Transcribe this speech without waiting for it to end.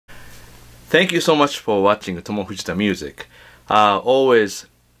Thank you so much for watching Tomo Fujita Music. Always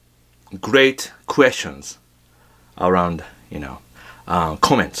great questions around,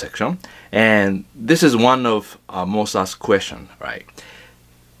 comment section. And this is one of most asked question, right?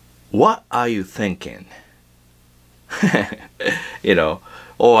 What are you thinking?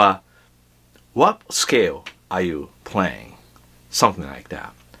 Or what scale are you playing? Something like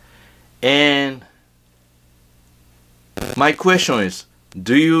that. And my question is,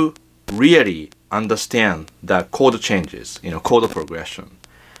 do you really understand the chord changes, chord progression?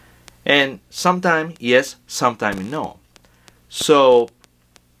 And sometimes yes, sometimes no. So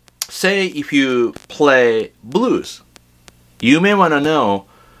say if you play blues, you may want to know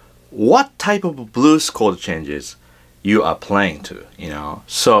what type of blues chord changes you are playing to,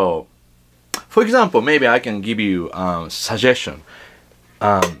 So for example, maybe I can give you suggestion.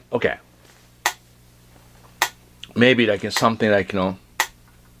 Okay. Maybe like something like,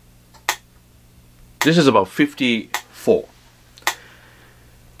 this is about 54.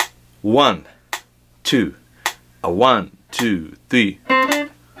 1, 2, 1, 2, 3.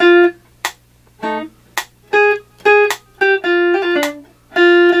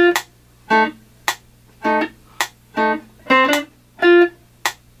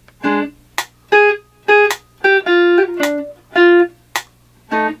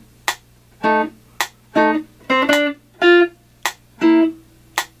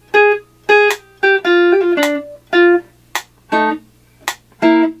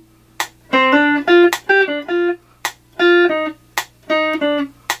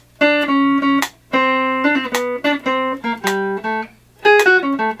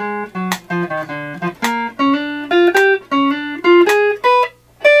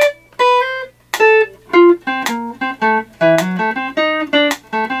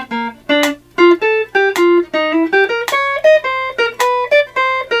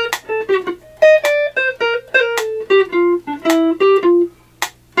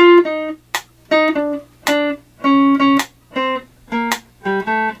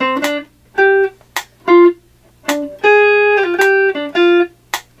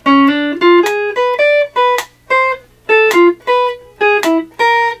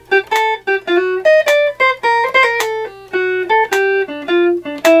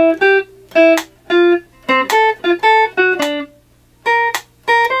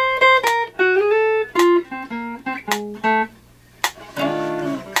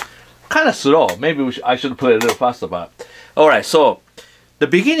 Kind of slow. Maybe I should play a little faster, but alright. So the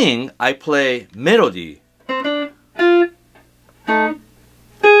beginning I play melody.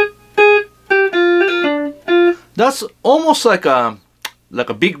 That's almost like a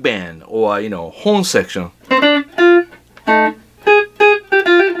big band or horn section.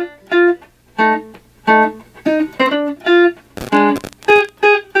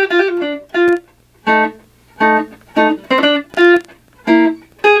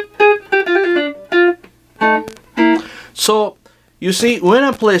 So you see, when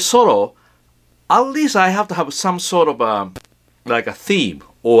I play solo, at least I have to have some sort of like a theme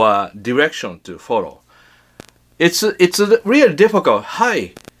or a direction to follow. It's really difficult.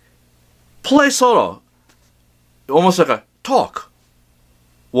 Hi, play solo, almost like a talk.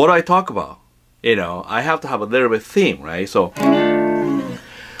 What do I talk about? I have to have a little bit theme, right? So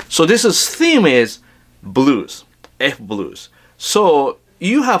this theme is blues, F blues. So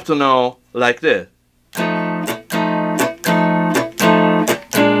you have to know like this.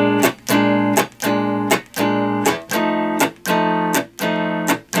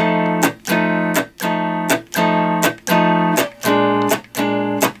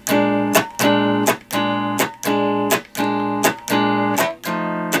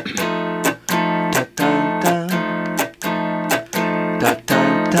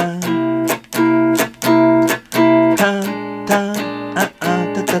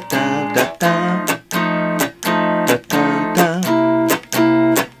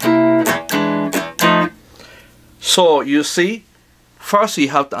 So you see, first you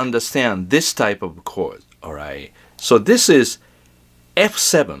have to understand this type of chord, alright? So this is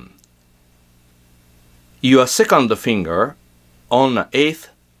F7. Your second finger on the 8th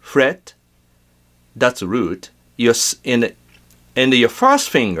fret, that's root. Your your first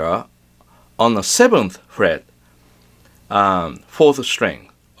finger on the 7th fret, 4th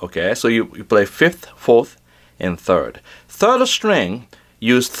string. Okay, so you play 5th, 4th, and 3rd. 3rd string,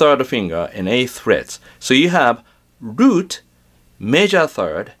 use 3rd finger and 8th frets. So you have root, major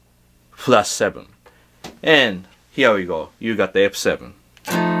 3rd, plus 7. And here we go. You got the F7.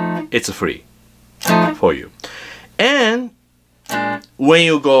 It's free for you. And when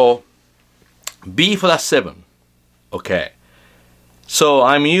you go B flat 7, okay. So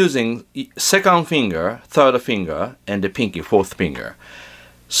I'm using second finger, third finger, and the pinky, fourth finger.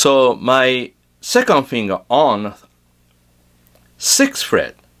 So my second finger on 6th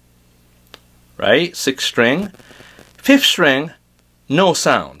fret, right? 6th string. 5th string, no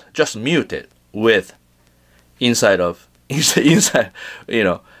sound, just muted with inside, you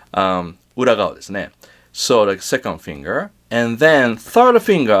know, 裏側ですね. So like second finger, and then third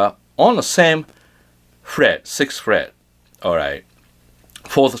finger on the same fret, 6th fret, alright,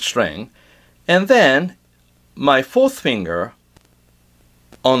 4th string, and then my 4th finger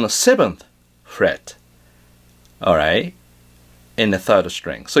on the 7th fret, alright, in the 3rd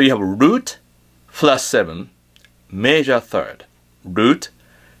string. So you have root, flat 7, major 3rd, root,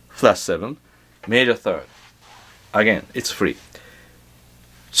 flat 7, major 3rd. Again, it's free.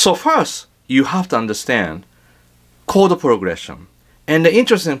 So first, you have to understand chord progression. And the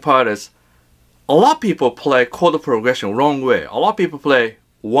interesting part is, a lot of people play chord progression wrong way. A lot of people play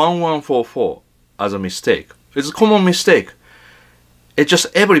 1-1-4-4 as a mistake. It's a common mistake. It's just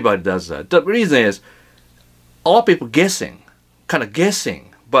everybody does that. The reason is, a lot of people guessing, kind of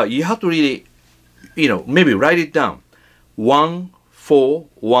guessing, but you have to really, you know, maybe write it down.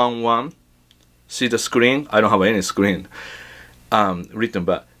 1-4-1-1. See the screen? I don't have any screen written,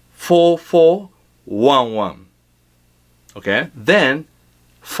 but 4-4-1-1. Okay? Then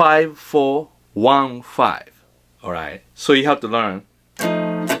 5-4-1-5. Alright? So you have to learn.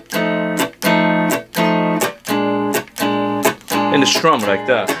 And the strum like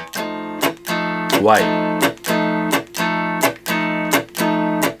that. White.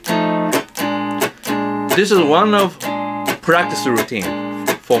 This is one of practice routine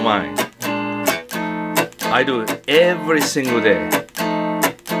for mine. I do it every single day.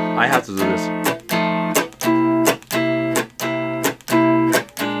 I have to do this.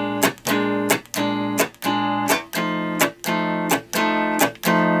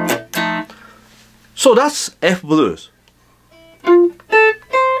 So that's F blues.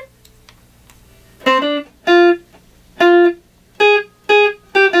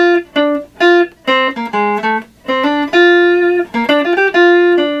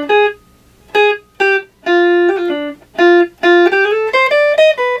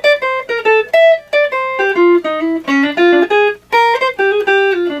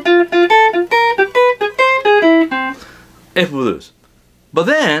 F blues. But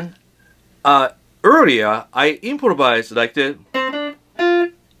then, earlier I improvised like this.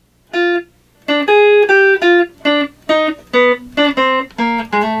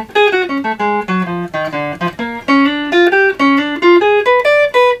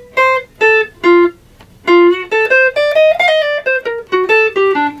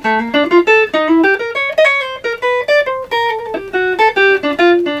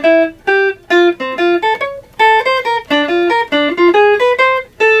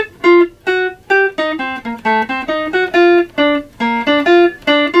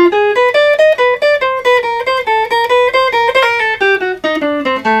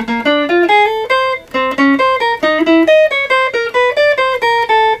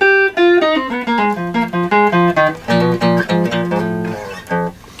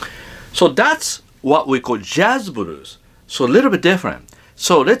 So that's what we call jazz blues. So a little bit different.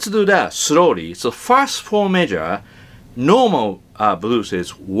 So let's do that slowly. So first 4 measure, normal blues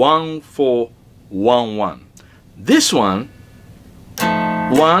is 1-4-1-1. This one,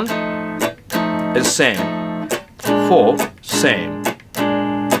 1 is same, 4 same,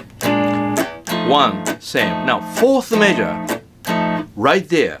 1 same. Now 4th measure, right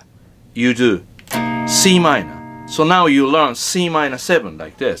there, you do C minor. So now you learn C minor 7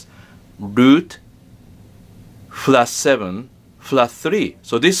 like this. Root, flat 7, flat 3.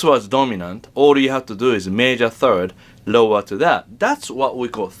 So this was dominant. All you have to do is major 3rd, lower to that. That's what we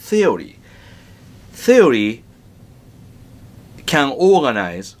call theory. Theory can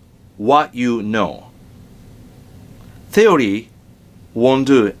organize what you know. Theory won't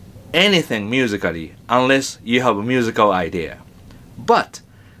do anything musically unless you have a musical idea. But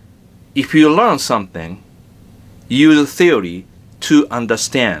if you learn something, use theory to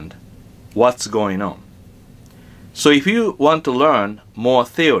understand what's going on. So if you want to learn more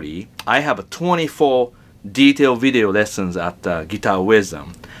theory, I have 24 detailed video lessons at Guitar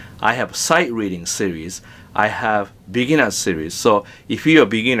Wisdom. I have sight reading series. I have beginner series. So if you're a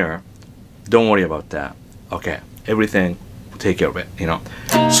beginner, don't worry about that. Okay, everything will take care of it, you know.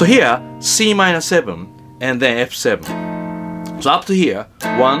 So here, C minor 7 and then F7. So up to here,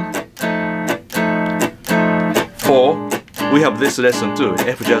 1, 4. We have this lesson too,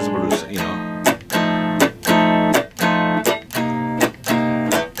 F jazz blues, you know.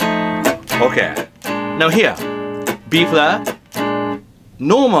 Okay, now here, B flat,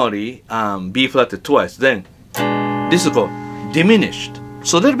 normally B flatted twice, then this is called diminished.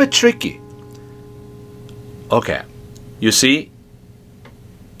 So a little bit tricky. Okay, you see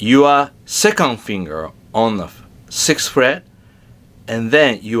your second finger on the 6th fret, and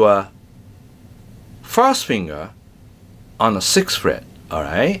then your first finger on the 6th fret,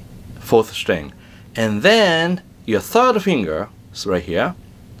 alright, 4th string, and then your third finger is right here,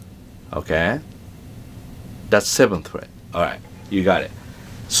 okay, that's 7th fret, alright, you got it.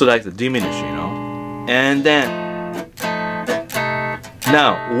 So like the diminish, you know, and then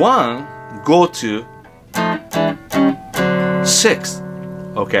now 1 go to 6th,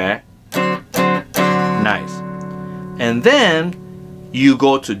 okay, nice, and then you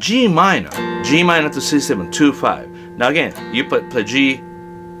go to G minor to C7, 2, 5. Now again, you play G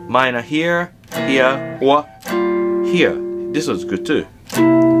minor here, here, or here. This was good too.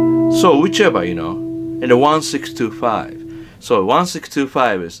 So whichever, you know, and the 1, 6, 2, 5. So 1, 6, 2,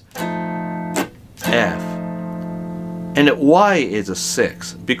 5 is F, and the Y is a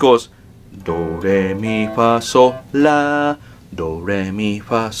 6 because Do, Re, Mi, Fa, Sol, La, Do, Re, Mi,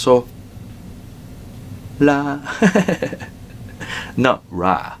 Fa, Sol, La. Not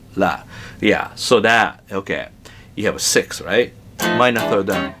Ra, La. Yeah, so that, okay. You have a 6, right? Minor third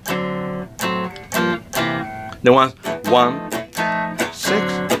down. Then 1, 6.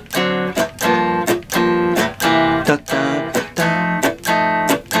 Da, da, da.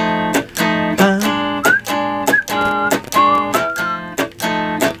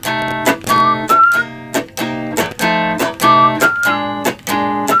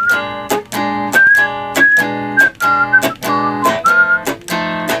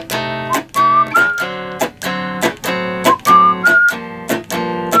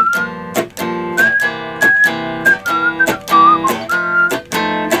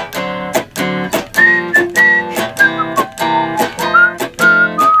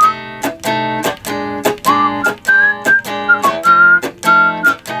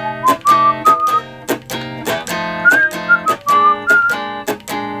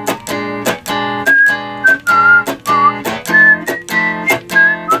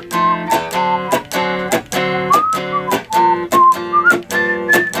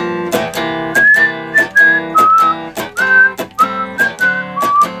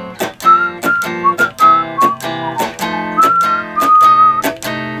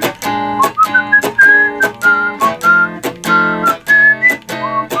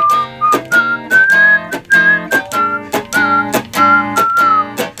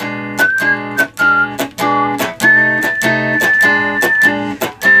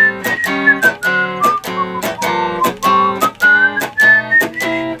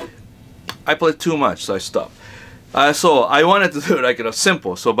 I played too much, so I stopped. So I wanted to do like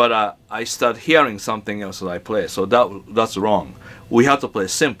simple, so but I started hearing something else that I play, so that's wrong. We have to play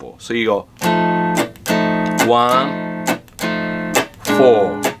simple. So you go 1,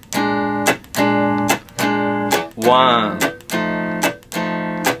 4, 1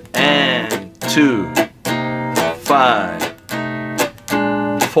 and 2, 5,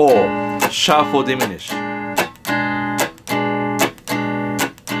 4, shuffle diminish.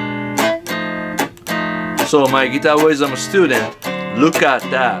 So my guitar wisdom student, look at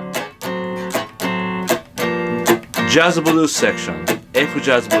that jazz blues section, F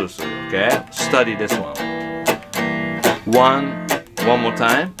jazz blues, okay? Study this one. One more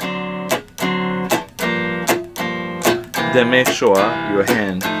time. Then make sure your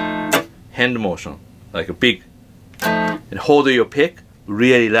hand motion, like a big, and hold your pick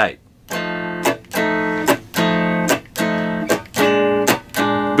really light.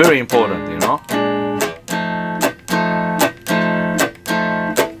 Very important, you know?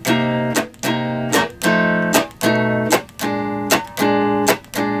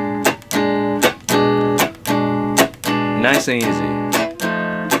 Nice and easy.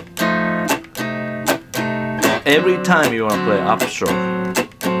 Every time you want to play upstroke,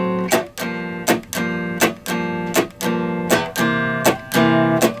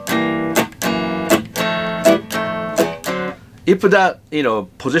 if that, you know,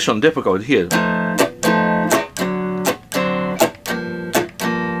 position difficult here,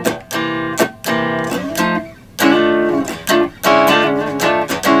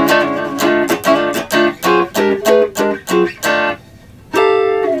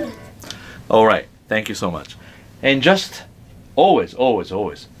 all right, thank you so much. And just always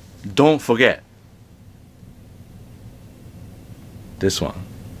don't forget this one.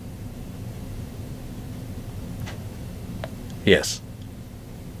 Yes,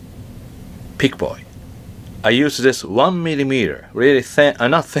 pick boy. I use this 1 millimeter, really thin,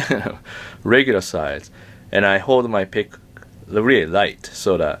 not thin, regular size, and I hold my pick really light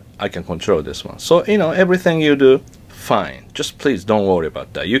so that I can control this one. So, you know, everything you do, fine. Just please don't worry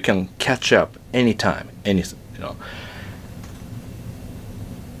about that. You can catch up anytime, you know.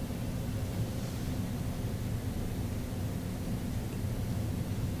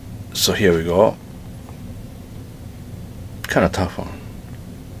 So here we go. Kind of tough one.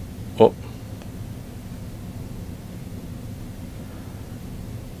 Oh.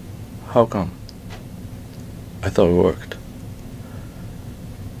 How come? I thought it worked.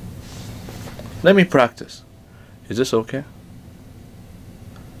 Let me practice. Is this okay?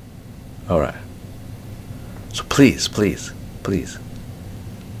 Alright. So please, please, please.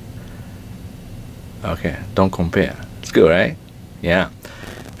 Okay, don't compare. It's good, right? Yeah.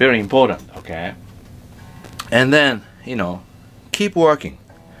 Very important, okay? And then, you know, keep working.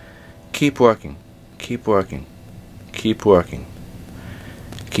 Keep working. Keep working. Keep working.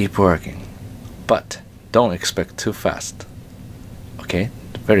 Keep working. But don't expect too fast. Okay?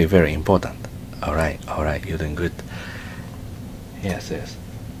 Very, very important. Alright, alright, you're doing good. Yes, yes.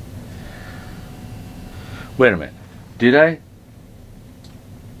 Wait a minute. Did I?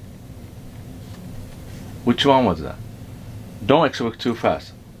 Which one was that? Don't expect too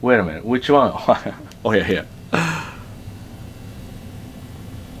fast. Wait a minute. Which one? Oh, yeah, here.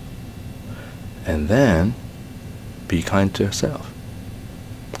 And then be kind to yourself.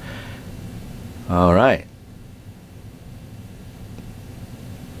 Alright.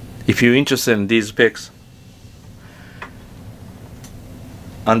 If you're interested in these pics,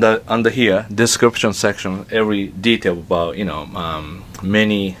 under here, description section, every detail about, you know,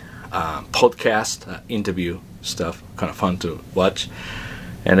 many podcast interview stuff, kind of fun to watch.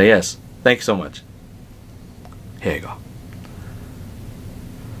 And yes, thank you so much. Here you go.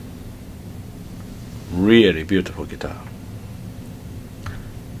 Really beautiful guitar.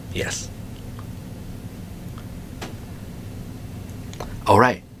 Yes.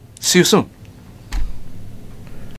 Alright, see you soon.